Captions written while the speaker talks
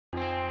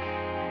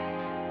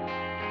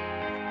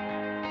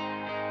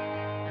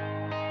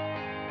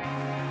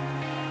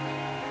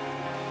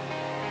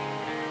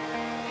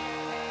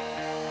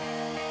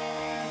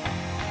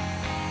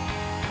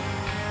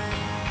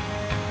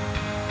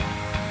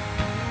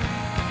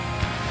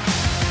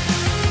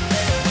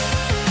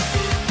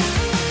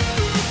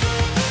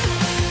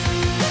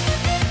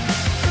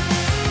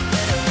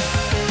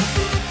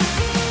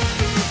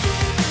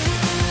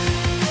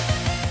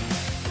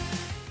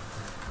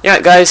Yeah,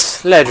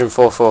 guys, Legend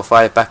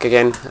 445 back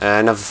again.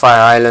 Another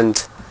Fire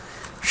Island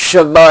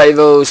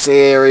survival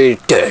series.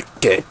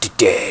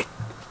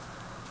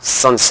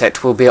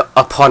 Sunset will be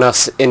upon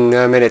us in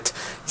a minute.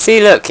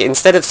 See, look,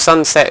 instead of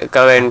sunset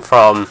going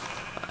from,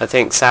 I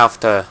think, south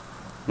to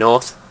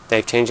north,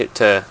 they've changed it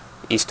to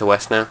east to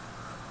west now.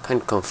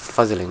 Kind of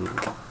confuzzling.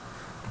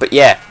 But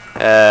yeah,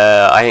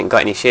 I ain't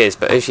got any shears.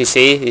 But as you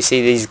see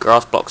these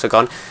grass blocks are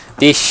gone.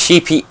 This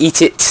sheepy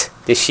eat it.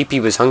 This sheepy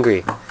was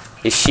hungry.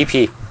 This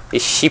sheepy,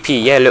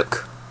 yeah,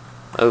 look.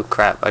 Oh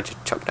crap, I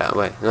just chucked that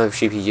away. No,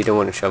 sheepy, you don't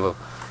want a shovel.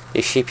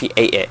 This sheepy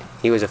ate it.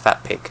 He was a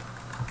fat pig.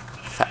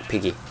 Fat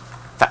piggy.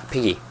 Fat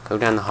piggy. Go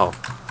down the hole.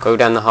 Go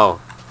down the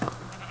hole.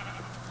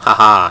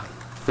 Haha.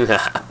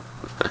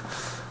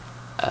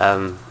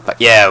 But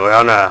yeah, we're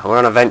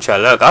on a venture.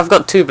 Look, I've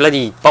got 2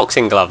 bloody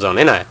boxing gloves on,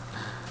 innit?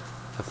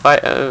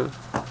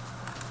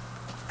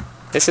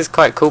 This is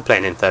quite cool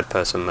playing in third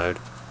person mode.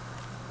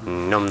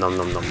 Nom nom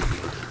nom nom nom.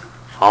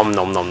 Nom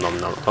nom nom nom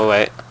nom. Oh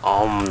wait.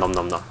 Nom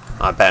nom nom.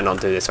 I better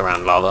not do this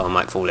around lava. I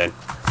might fall in.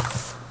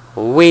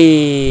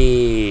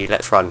 Whee!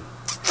 Let's run.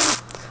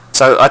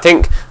 So I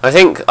think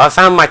I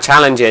found my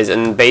challenges,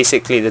 and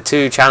basically the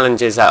 2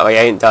 challenges that we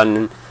ain't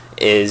done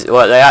is,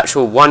 well, the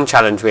actual 1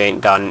 challenge we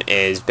ain't done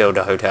is build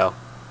a hotel,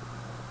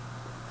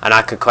 and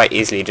I could quite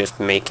easily just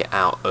make it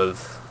out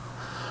of.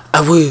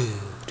 I would.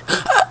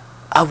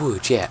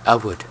 Yeah, I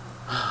would.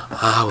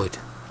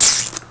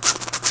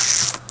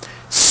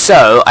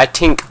 So I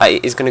think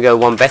it's gonna go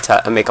one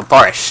better and make a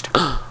forest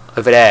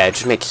over there.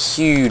 Just make a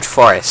huge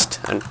forest,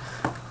 and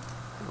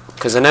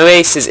because an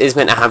oasis is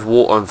meant to have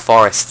water and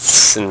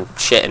forests and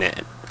shit in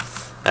it.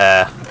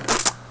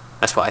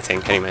 That's what I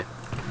think anyway.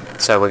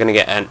 So we're gonna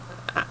get an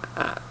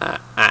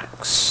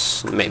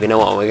axe. Maybe, you know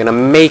what? We're gonna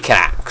make an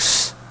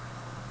axe,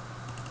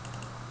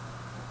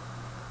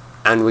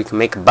 and we can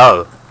make a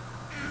bow.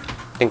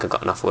 I think I've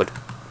got enough wood.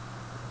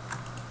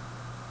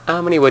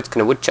 How many woods can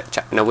a woodchuck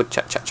chop? No,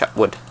 woodchuck chop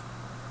wood.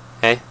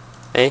 Hey.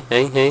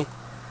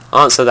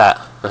 Answer that.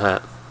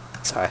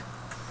 Sorry.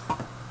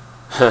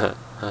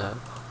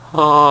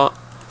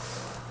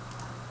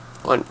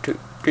 1, 2,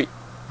 3.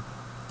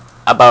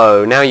 A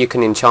bow. Now you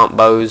can enchant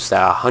bows. They're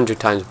 100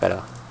 times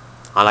better.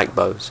 I like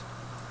bows.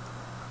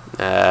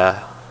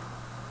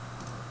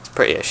 It's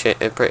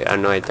pretty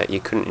annoyed that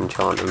you couldn't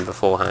enchant them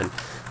beforehand.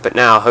 But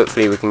now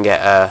hopefully we can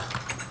get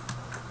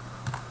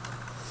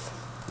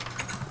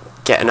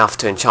enough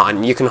to enchant,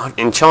 and you can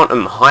enchant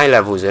them high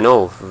levels and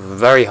all,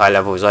 very high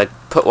levels. I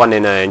put one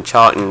in an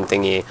enchanting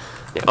thingy.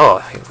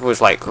 Oh, it was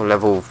like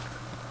level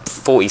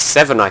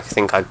 47 I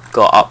think I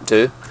got up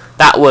to.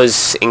 That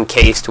was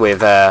encased with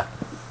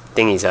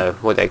thingies though,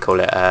 what do they call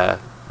it,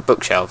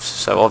 bookshelves.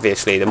 So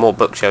obviously the more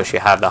bookshelves you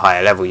have, the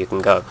higher level you can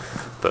go.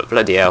 But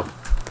bloody hell.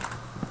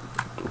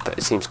 But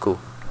it seems cool.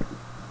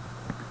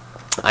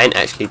 I ain't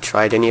actually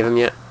tried any of them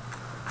yet.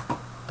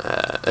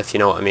 If you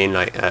know what I mean,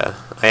 like, I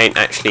ain't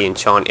actually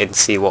enchanted to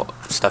see what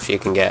stuff you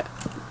can get.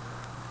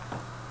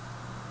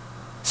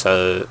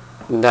 So,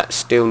 that's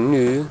still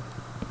new.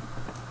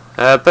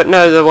 But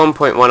no, the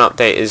 1.1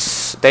 update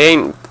is, they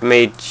ain't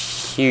made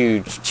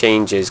huge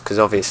changes, because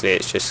obviously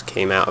it's just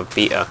came out of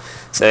beta.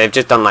 So they've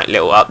just done like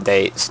little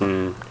updates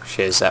and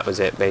shiz, that was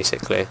it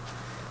basically.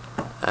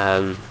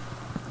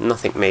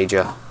 Nothing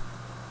major.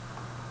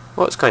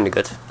 Well, it's kind of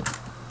good.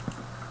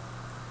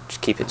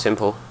 Just keep it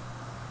simple.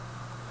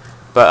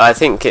 But I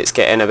think it's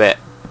getting a bit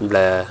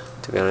bleh,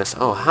 to be honest.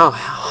 Oh, how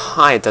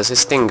high does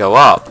this thing go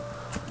up?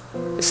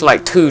 It's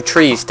like 2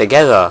 trees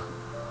together.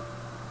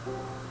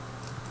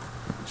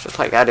 It's just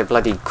like added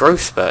bloody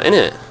growth spurt,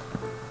 innit?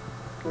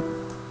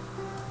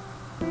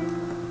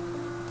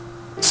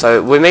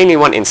 So we're mainly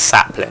wanting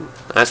sapling.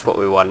 That's what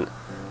we want.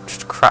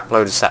 Just a crap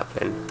load of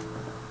sapling.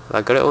 Have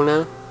I got it all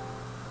now?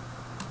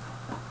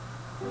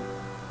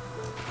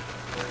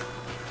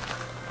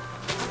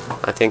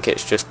 I think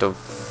it's just the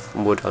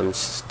wood I'm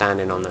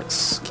standing on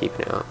that's keeping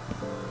it up.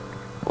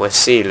 We'll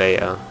see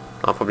later.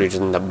 I'll probably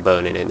just end up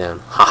burning it down.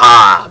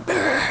 Haha!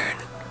 Burn!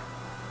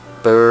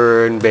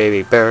 Burn,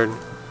 baby, burn.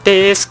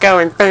 Disco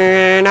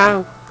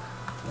Inferno!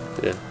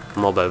 Yeah,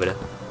 mob over there.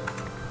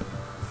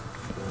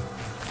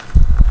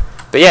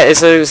 But yeah,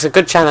 it's a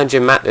good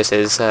challenging map, this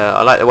is.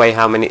 I like the way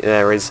how many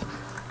there is.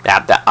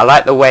 I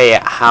like the way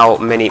how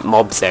many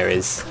mobs there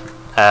is.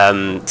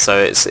 So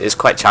it's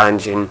quite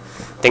challenging.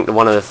 I think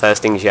one of the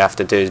first things you have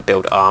to do is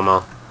build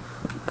armor.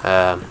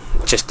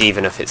 Just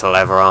even if it's a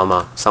leather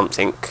armor,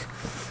 something,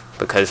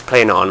 because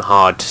playing it on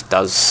hard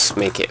does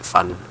make it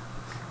fun,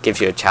 gives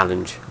you a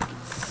challenge.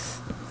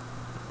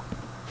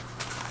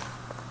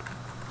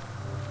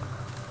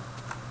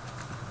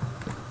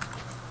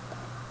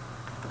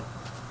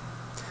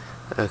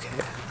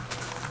 Okay,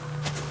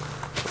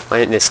 why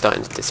isn't this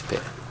starting to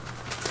disappear?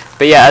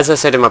 But yeah, as I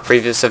said in my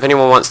previous, if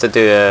anyone wants to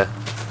do a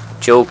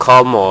dual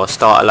com or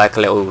start like a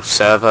little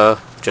server,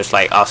 just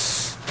like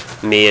us,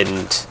 me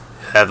and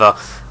whoever,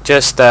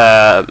 just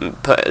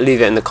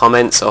leave it in the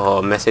comments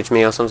or message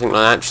me or something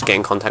like that. Just get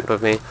in contact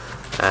with me,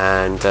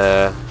 and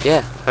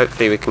yeah,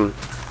 hopefully we can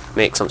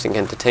make something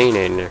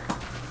entertaining.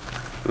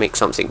 make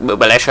something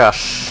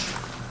malicious,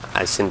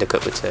 as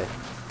Syndicate would say.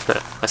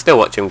 I still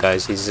watch him,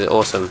 guys. He's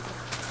awesome.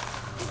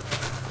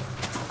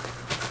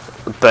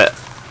 But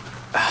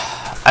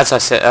as I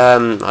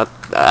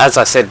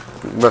said,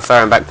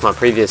 referring back to my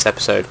previous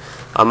episode,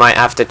 I might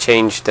have to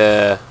change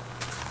the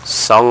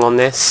song on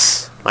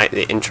this, like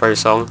the intro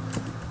song,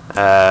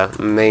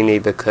 mainly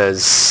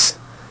because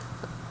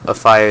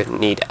if I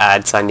need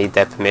ads, I need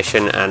their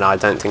permission, and I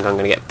don't think I'm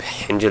going to get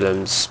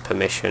Pendulum's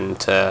permission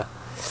to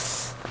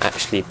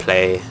actually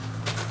play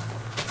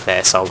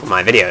their song on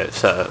my video.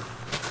 So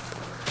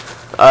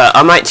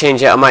I might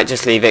change it. I might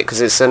just leave it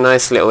because it's a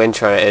nice little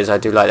intro. It is. I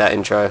do like that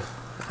intro.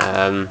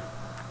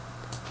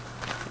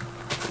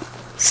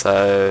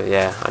 So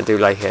yeah, I do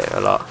like it a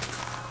lot.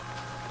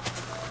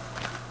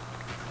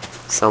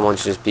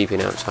 Someone's just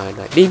beeping outside,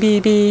 like beep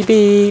beep beep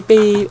beep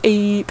beep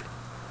beep.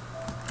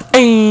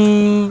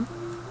 Beep.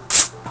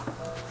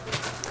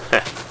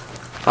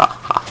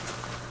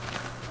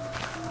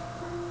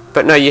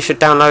 But no, you should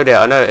download it.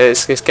 I know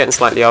it's getting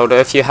slightly older.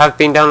 If you have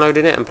been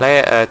downloading it and play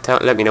it,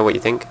 let me know what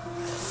you think.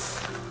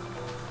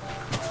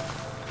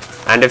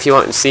 And if you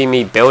want to see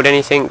me build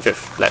anything,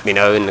 just let me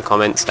know in the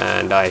comments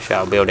and I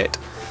shall build it.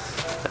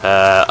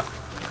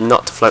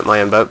 Not to float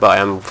my own boat, but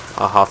I am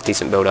a half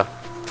decent builder.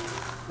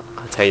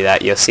 I'll tell you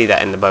that. You'll see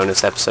that in the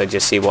bonus episode. You'll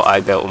see what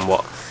I built and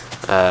what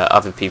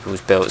other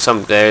people's built.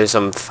 There is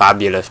some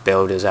fabulous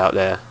builders out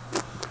there.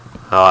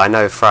 Oh, I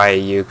know Fry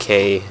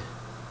UK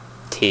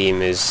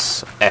team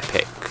is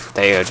epic.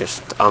 They are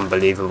just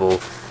unbelievable.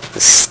 The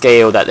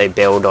scale that they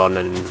build on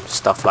and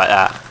stuff like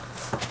that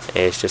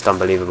is just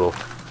unbelievable.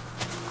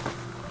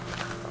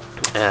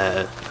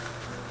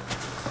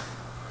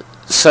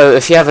 So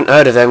if you haven't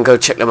heard of them, go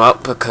check them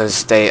out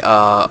because they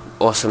are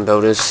awesome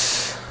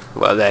builders.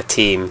 Well, their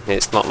team,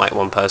 it's not like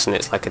one person,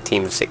 it's like a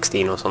team of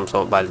 16 or some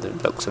sort by the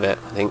looks of it,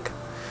 I think.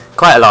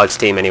 Quite a large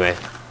team anyway.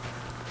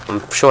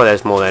 I'm sure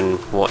there's more than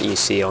what you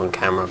see on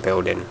camera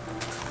building.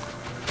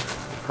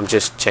 I'm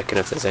just checking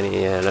if there's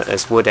any. Yeah, look,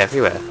 there's wood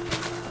everywhere.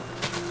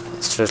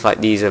 It's just like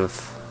these have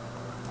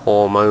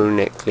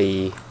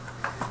hormonically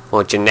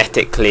or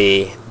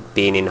genetically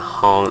been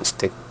enhanced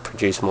to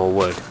produce more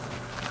wood,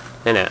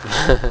 isn't it?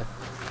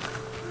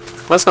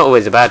 Well, it's not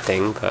always a bad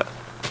thing, but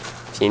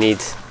if you need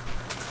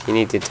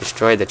to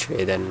destroy the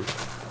tree, then you're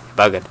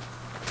buggered.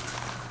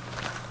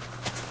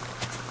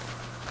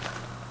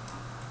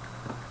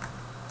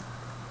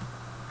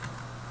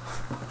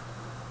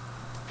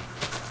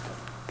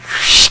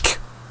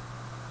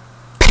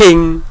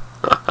 Ping!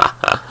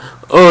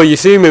 Oh, you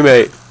see me,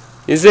 mate?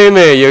 You see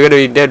me? You're gonna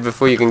be dead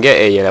before you can get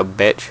here, you little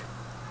bitch.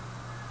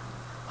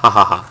 Ha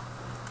ha ha.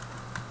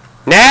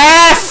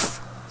 Neff!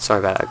 Sorry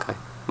about that guy.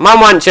 Mum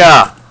wants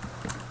ya!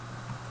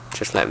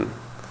 Just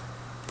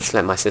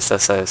let my sister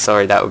say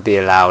sorry, that would be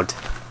allowed.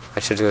 I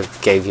should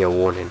have gave you a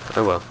warning.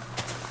 Oh well.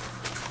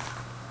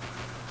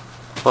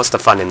 What's the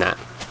fun in that?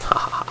 Ha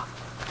ha ha.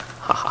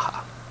 Ha ha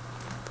ha.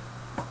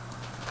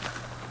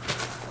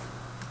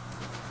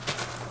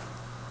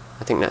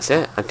 I think that's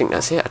it.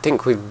 I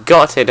think we've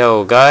got it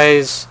all,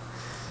 guys.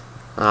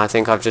 I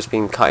think I've just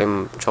been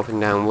chopping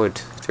down wood.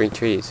 3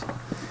 trees.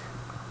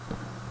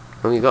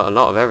 And we got a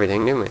lot of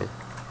everything, didn't we?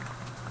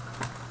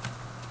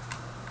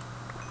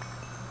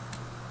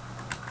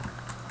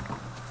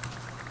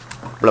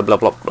 Blah blah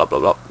blah blah blah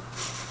blah.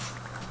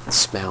 It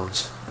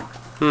smells.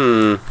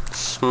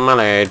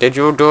 Smelly. Did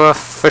you do a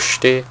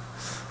fishy?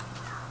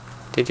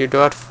 Did you do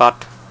a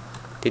fat?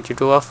 Did you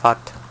do a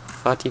fat?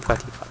 Fatty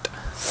fatty fat.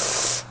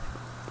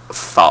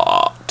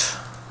 Fart.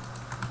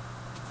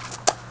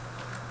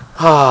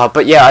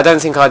 But yeah, I don't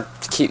think I'd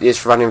keep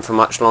this running for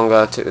much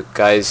longer,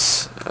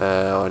 guys.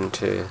 I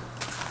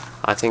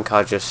think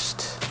I'll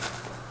just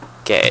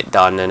get it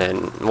done and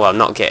then, well,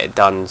 not get it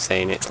done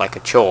saying it's like a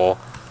chore,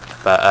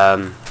 but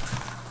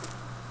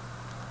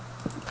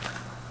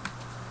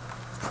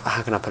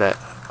how can I put it?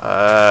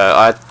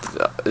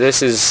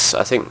 This is,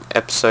 I think,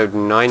 episode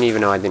 9,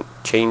 even though I didn't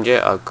change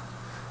it. I've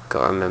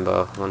got to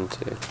remember 1,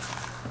 2.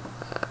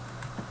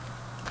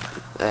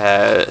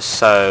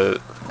 So,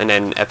 and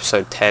then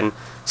episode 10.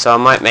 So I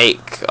might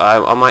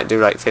I might do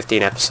like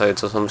 15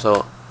 episodes or some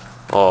sort,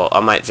 or I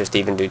might just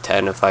even do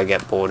 10 if I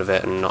get bored of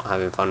it and not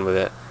having fun with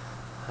it.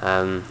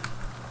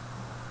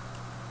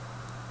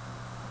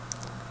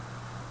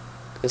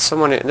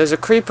 There's a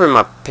creeper in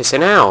my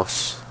pissing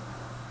house.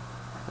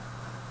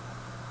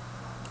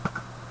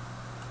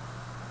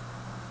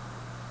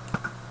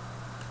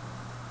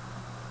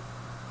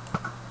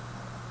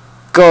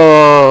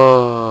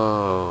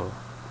 Go!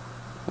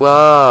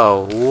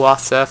 Whoa,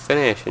 what a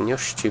finish, and you're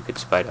stupid,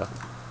 spider.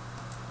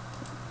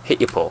 Hit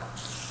your paw.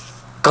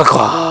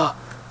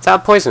 Is that a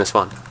poisonous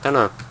one? Don't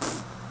know.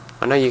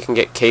 I know you can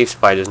get cave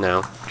spiders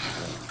now,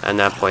 and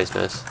they're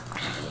poisonous.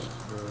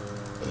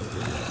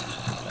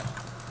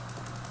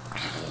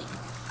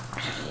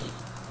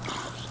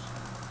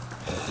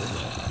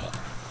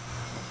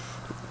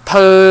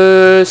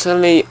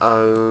 Personally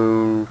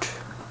owned.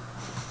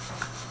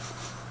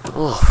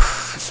 Oh,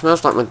 it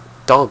smells like my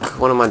dog.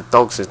 One of my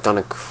dogs has done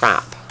a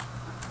crap.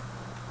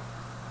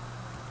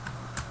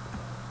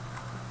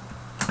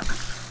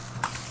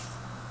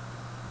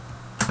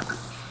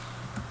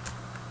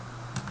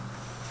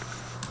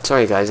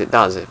 Sorry guys, it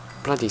does. It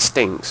bloody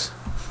stinks.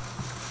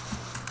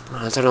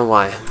 I don't know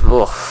why.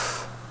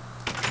 Oof.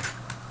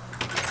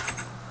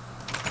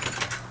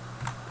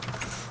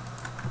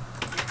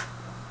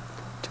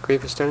 The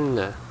creeper's still in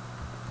there.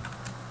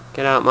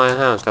 Get out of my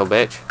house, little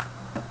bitch.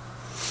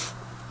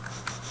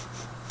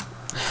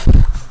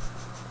 I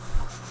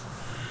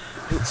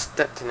haven't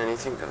stepped in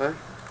anything, have I?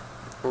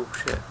 Oh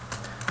shit.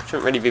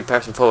 Shouldn't really be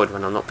pressing forward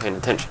when I'm not paying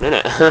attention,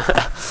 innit?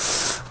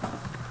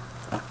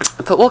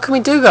 But what can we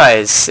do,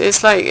 guys?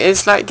 It's like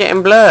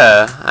getting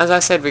blur. As I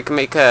said, we can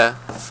make a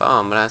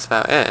farm, but that's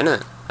about it,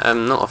 innit?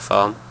 Not a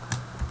farm.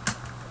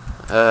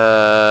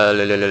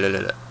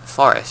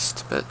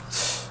 Forest, but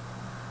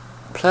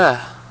blur.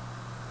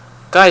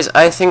 Guys,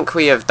 I think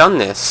we have done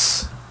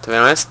this. To be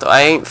honest,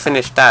 I ain't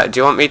finished that.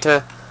 Do you want me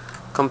to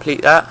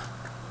complete that?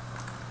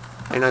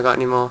 Ain't I got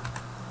any more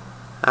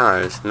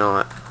arrows?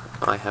 No,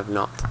 I have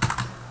not.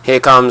 Here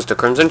comes the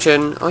Crimson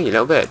Chin. Oh, you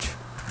little bitch.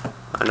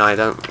 And I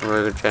don't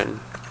reject.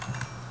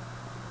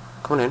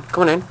 Come on in,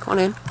 come on in, come on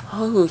in.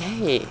 Oh,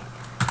 hey.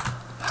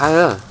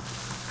 Hello.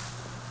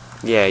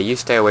 Yeah, you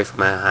stay away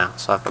from our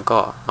house. I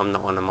forgot. I'm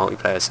not on a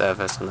multiplayer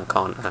server, so I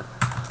can't.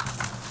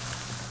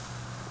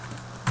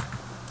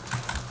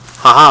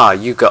 Haha,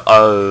 you got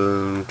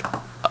owned.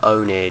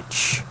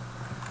 Ownage.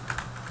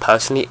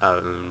 Personally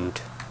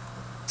owned.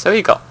 So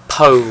you got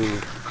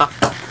pwned. Huh.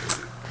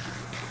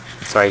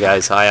 Sorry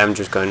guys, I am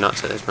just going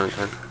nuts at this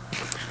moment.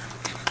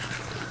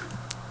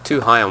 Too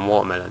high on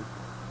watermelon.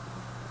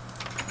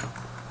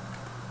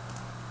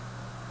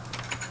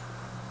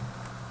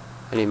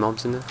 Any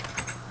mobs in there?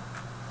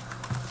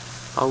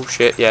 Oh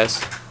shit,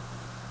 yes.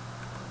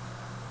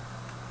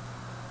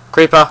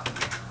 Creeper!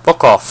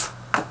 Fuck off!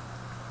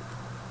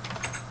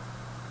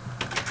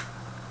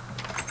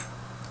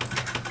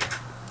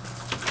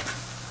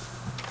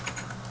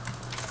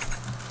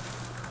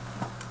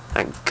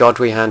 Thank God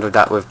we handled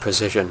that with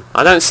precision.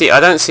 I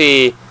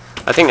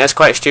think that's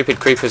quite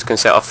stupid. Creepers can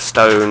set off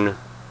stone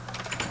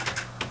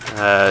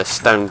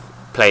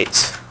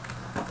plates,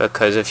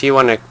 because if you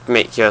want to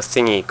make your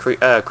thingy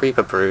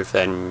creeper proof,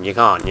 then you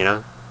can't, you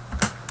know?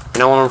 You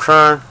know what I'm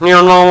saying? You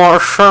know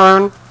what I'm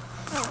saying?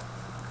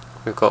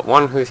 We've got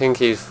one who thinks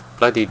he's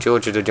bloody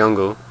George of the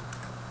Jungle.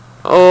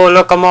 Oh,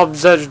 look, a mob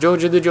says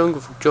George of the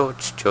Jungle.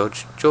 George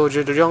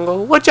of the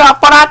Jungle. Watch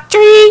out for that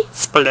tree!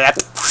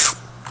 Split.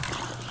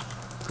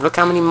 Look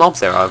how many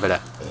mobs there are over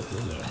there.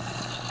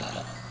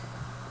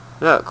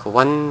 Look,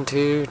 1,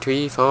 2,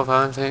 3, 4,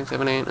 5, 6,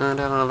 7, 8, 9,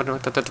 10,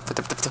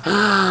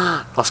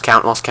 lost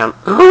count.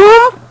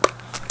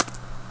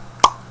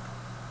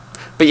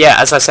 But yeah,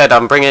 as I said,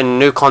 I'm bringing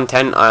new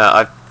content.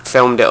 I've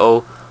filmed it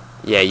all.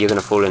 Yeah, you're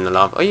gonna fall in the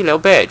lava. Oh, you little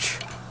bitch.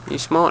 You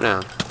smart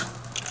now.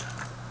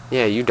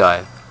 Yeah, you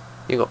die.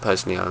 You got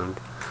personally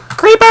owned.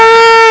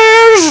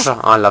 Creepers!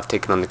 I love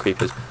taking on the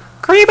creepers.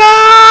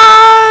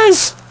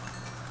 Creepers!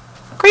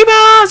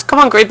 Creepers! Come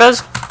on,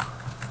 creepers!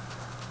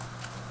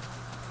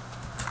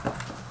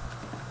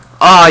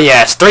 Oh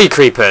yes, 3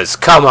 creepers!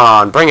 Come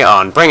on, bring it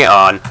on, bring it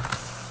on!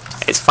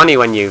 It's funny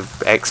when you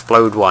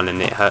explode one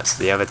and it hurts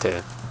the other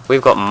 2.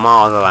 We've got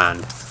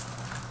Marthaland.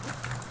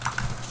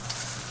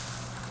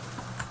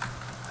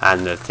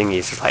 And the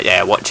thingy's just like,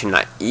 yeah, watching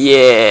like,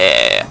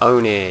 yeah,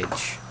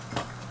 ownage.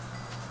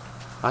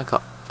 I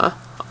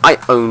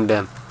owned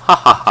them. Ha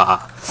ha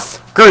ha.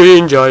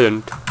 Green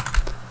giant.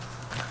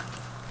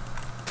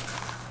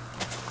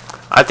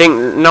 I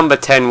think number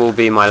 10 will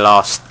be my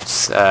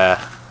last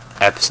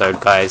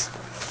episode, guys.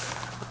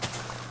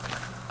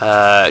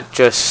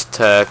 Just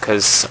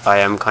because I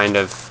am kind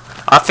of...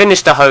 I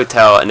finished the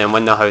hotel, and then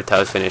when the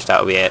hotel's finished,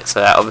 that'll be it. So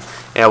that'll,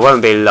 it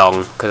won't be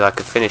long, because I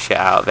could finish it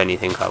out of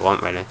anything I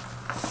want, really.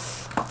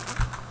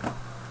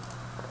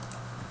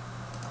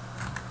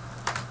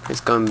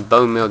 Let's go and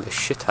bone meal the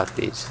shit out of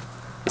these.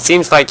 It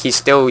seems like you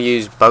still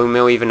use bone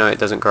meal even though it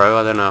doesn't grow.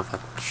 I don't know if I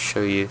can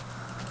show you.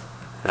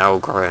 They're all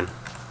growing.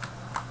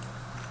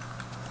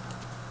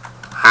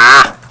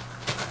 Ah!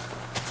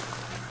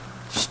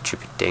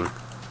 Stupid thing.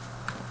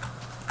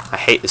 I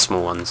hate the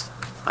small ones.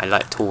 I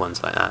like tall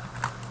ones like that.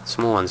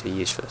 Small ones are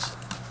useless.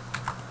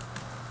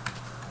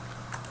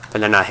 But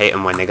then I hate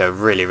them when they go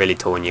really, really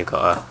tall and you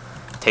gotta...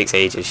 It takes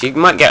ages. You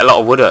might get a lot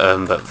of wood at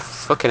them, but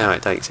fucking hell,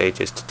 it takes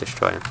ages to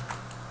destroy them.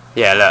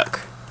 Yeah,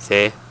 look.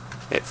 See?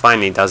 It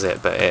finally does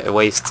it, but it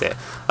wastes it.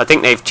 I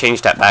think they've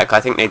changed that back.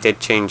 I think they did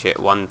change it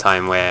one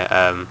time where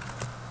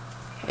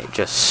it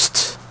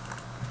just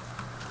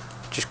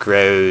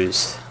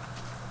grows.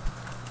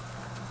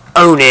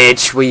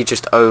 Ownage! We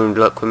just owned.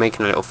 Look, we're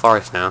making a little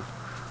forest now.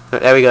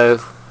 Look, there we go.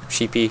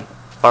 Sheepy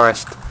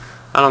forest.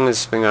 How long has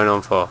this been going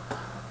on for?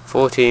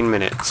 14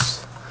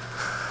 minutes.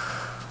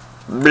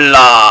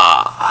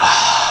 Blah!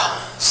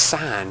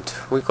 Sand.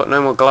 We've got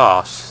no more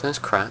glass. That's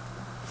crap.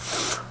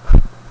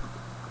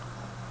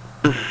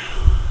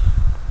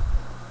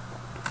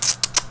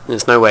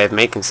 There's no way of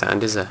making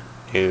sand, is there?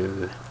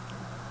 No.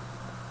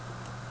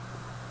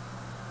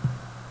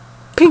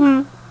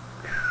 Ping!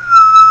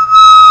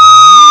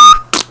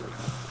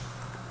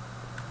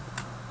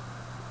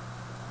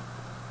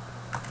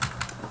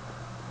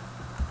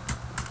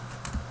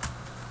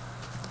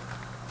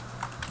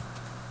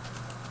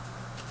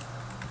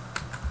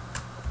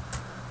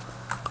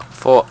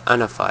 4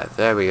 and a 5.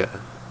 There we go.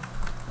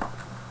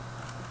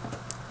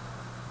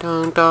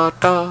 Dun, da,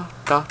 da,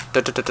 da,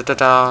 da, da, da, da,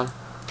 da.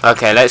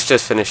 Okay, let's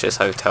just finish this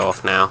hotel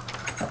off now.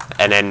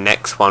 And then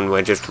next one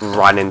we'll just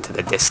run into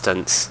the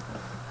distance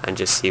and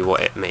just see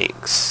what it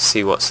makes.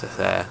 See what's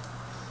there.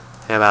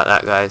 How about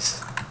that,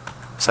 guys?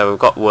 So we've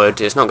got wood.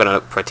 It's not going to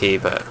look pretty,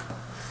 but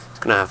it's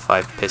going to have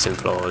 5 pissing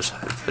floors,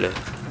 hopefully.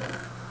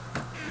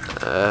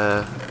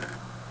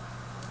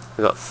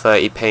 We've got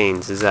 30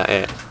 panes. Is that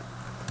it?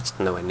 It's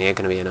nowhere near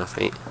going to be enough,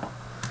 mate.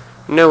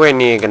 Nowhere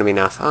near going to be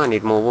enough. Oh, I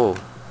need more wool.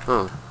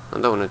 Oh, I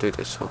don't want to do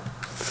this.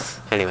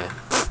 Anyway.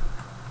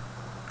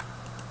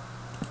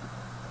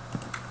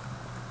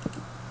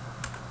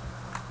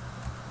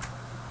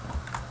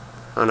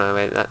 Oh no,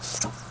 wait, that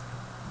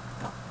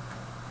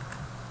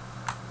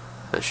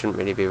shouldn't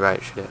really be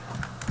right, should it?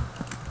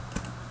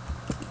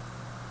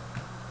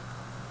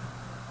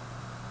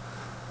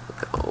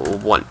 Oh,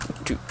 1,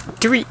 2,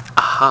 3.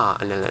 Aha!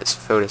 And then let's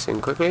fill this in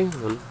quickly.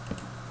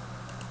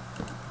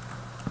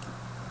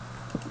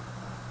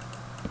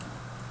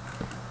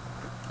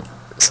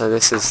 So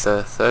this is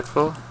the 3rd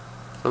floor?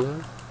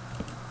 Something?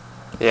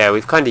 Yeah,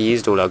 we've kind of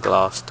used all our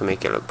glass to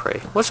make it look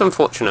pretty. What's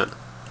unfortunate?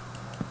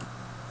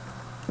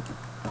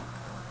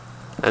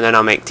 And then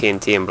I'll make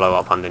TNT and blow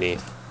up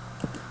underneath.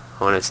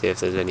 I want to see if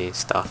there's any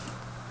stuff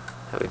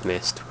that we've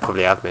missed.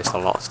 Probably have missed a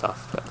lot of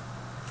stuff, but...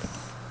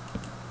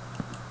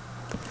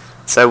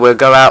 So we'll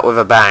go out with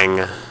a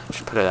bang.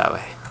 Just put it that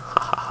way.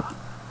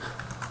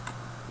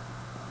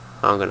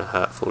 I'm gonna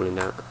hurt falling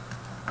down.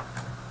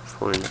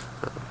 Falling down.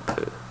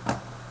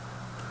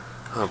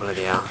 Oh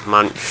bloody hell.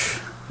 Munch.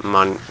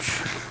 Munch.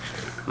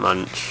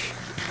 Munch.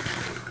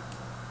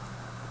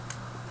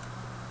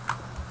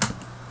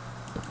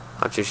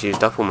 I've just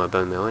used up all my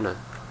bone meal, haven't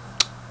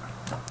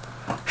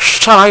I?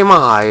 Shall I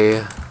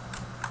my?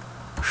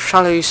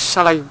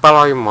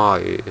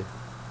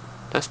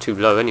 That's too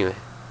low anyway.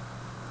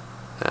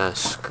 Ah,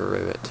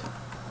 screw it.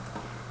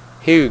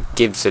 Who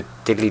gives a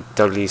dilly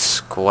dolly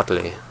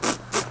squaddly?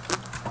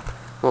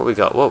 What we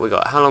got? What we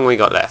got? How long we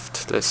got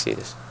left? Let's see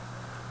this.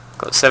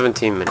 Got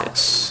 17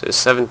 minutes. There's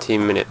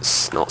 17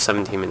 minutes, not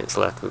 17 minutes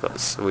left.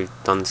 We've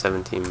done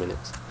 17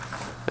 minutes.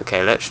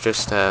 Okay, let's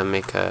just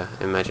make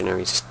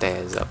imaginary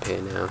stairs up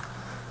here now.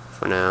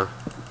 For now.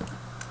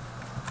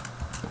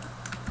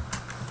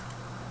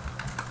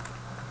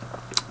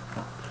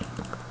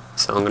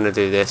 So I'm gonna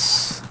do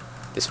this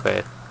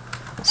way.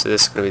 So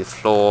this is gonna be the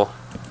floor.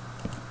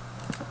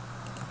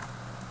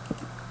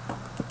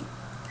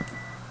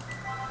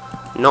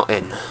 Not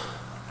in.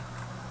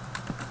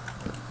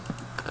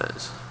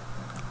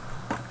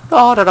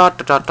 But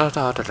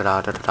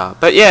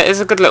yeah, it's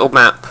a good little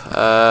map.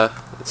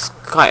 It's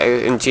quite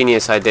an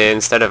ingenious idea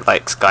instead of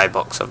like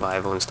Skybox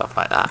Survival and stuff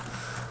like that.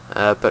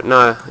 But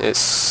no,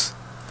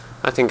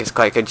 I think it's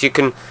quite good. You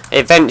can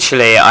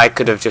eventually, I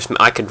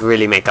could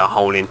really make a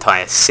whole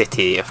entire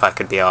city if I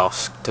could be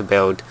asked to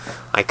build.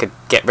 I could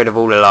get rid of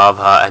all the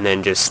lava and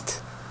then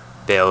just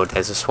build.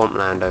 There's a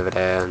swampland over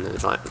there, and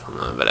there's like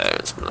something over there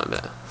and something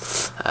over there.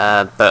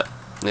 But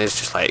it's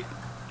just like,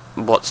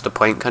 what's the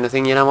point kind of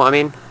thing, you know what I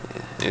mean?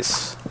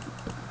 That's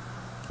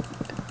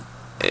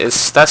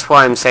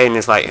why I'm saying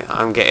is like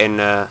I'm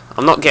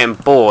not getting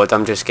bored.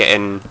 I'm just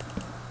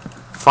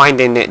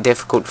finding it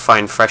difficult to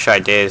find fresh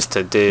ideas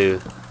to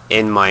do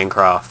in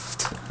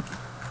Minecraft.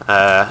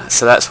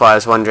 So that's why I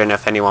was wondering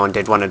if anyone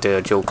did want to do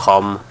a dual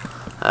com,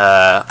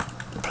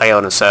 play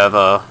on a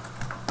server.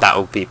 That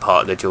would be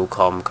part of the dual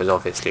com because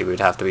obviously we'd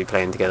have to be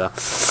playing together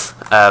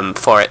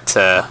for it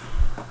to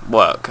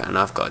work. And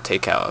I've got to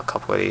take out a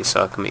couple of these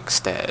so I can make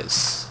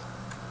stairs.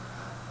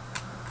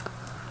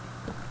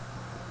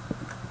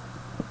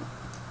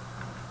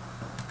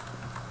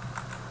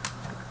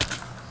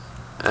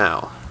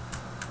 Ow.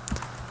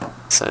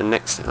 So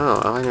next...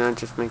 Oh, why don't I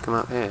just make them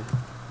up here?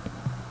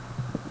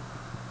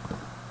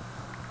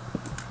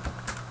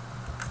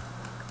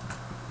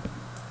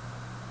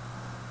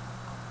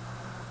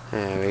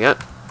 There we go.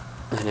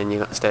 And then you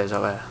got stairs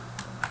up there.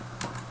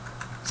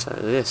 So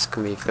this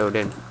can be filled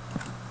in.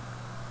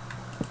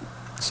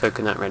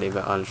 Soaking that ready,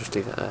 but I'll just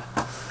do that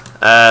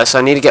there. So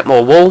I need to get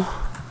more wool.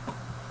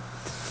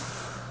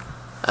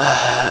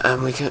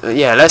 And we can...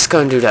 Yeah, let's go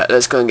and do that.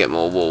 Let's go and get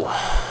more wool.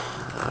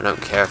 I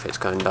don't care if it's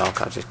going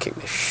dark, I'll just kick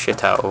the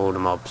shit out of all the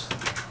mobs.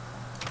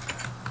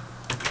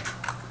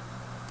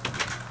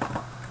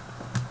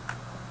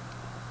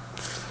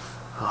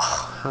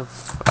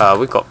 Oh,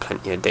 we've got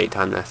plenty of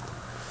daytime left.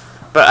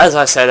 But as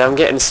I said, I'm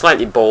getting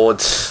slightly bored.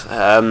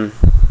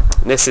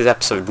 This is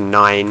episode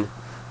 9,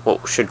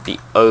 what should be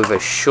over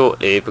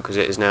shortly because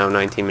it is now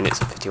 19 minutes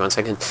and 51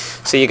 seconds.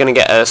 So you're going to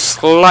get a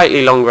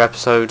slightly longer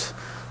episode.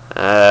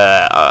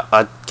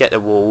 I'll get the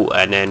wall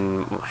and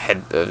then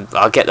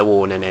I'll get the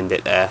wall and then end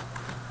it there.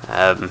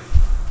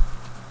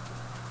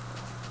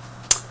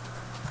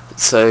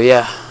 So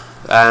yeah,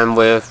 and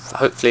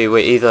hopefully we're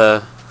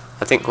either,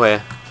 I think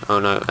we're, oh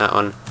no, that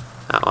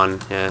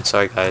one, yeah,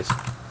 sorry guys.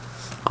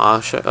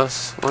 I'll show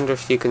us, wonder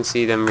if you can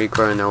see them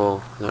regrowing their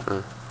wall, I don't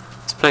know.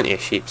 There's plenty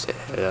of sheep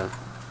here,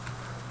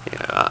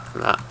 yeah,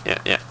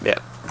 yeah.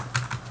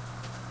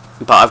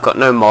 but I've got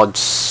no mods,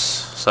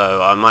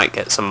 so I might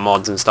get some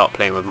mods and start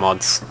playing with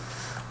mods,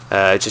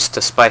 just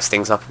to spice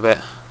things up a bit.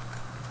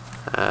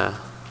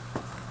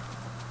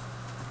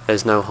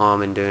 There's no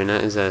harm in doing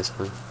that, is there?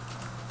 So.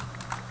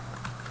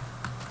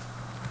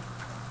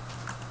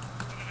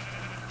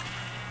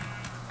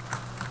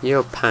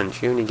 You're a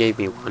punch, you only gave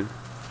me one.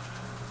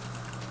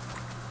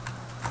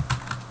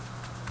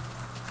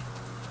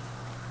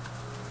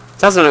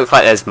 Doesn't look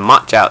like there's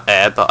much out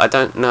there, but I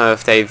don't know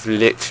if they've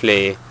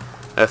literally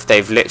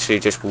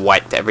just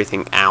wiped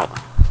everything out.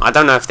 I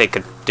don't know if they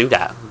could do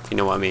that, if you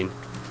know what I mean.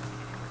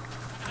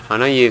 I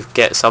know you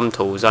get some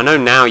tools. I know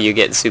now you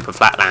get super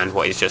flatland,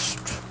 what is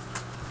just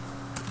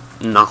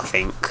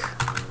nothing.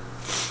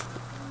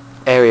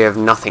 Area of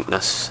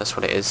nothingness, that's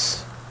what it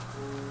is.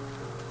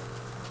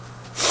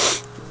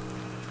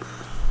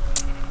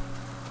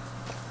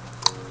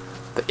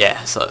 But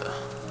yeah, so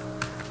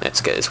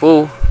let's get this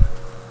wall.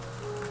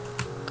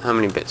 How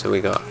many bits have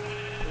we got?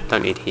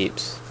 Don't need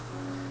heaps.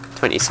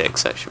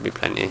 26, that should be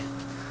plenty.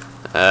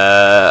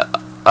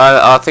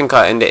 I think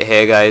I'll end it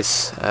here,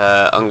 guys.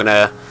 I'm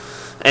gonna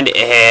end it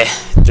here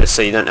just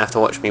so you don't have to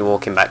watch me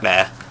walking back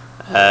there.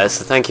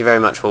 So thank you very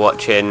much for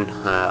watching.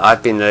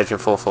 I've been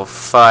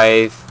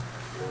Legend445.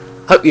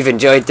 Hope you've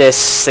enjoyed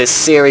this. This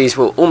series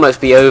will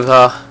almost be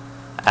over,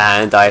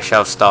 and I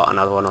shall start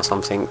another one or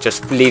something.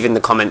 Just leave in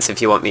the comments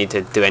if you want me to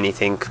do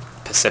anything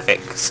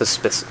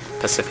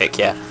specific,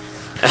 yeah.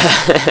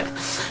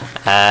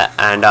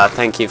 And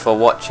thank you for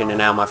watching, and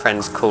now my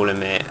friend's calling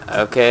me.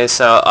 Okay,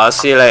 so I'll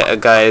see you later,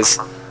 guys.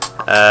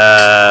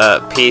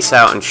 Peace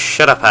out, and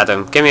shut up,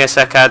 Adam. Give me a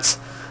sec, ads.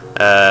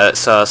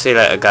 So I'll see you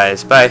later,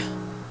 guys. Bye.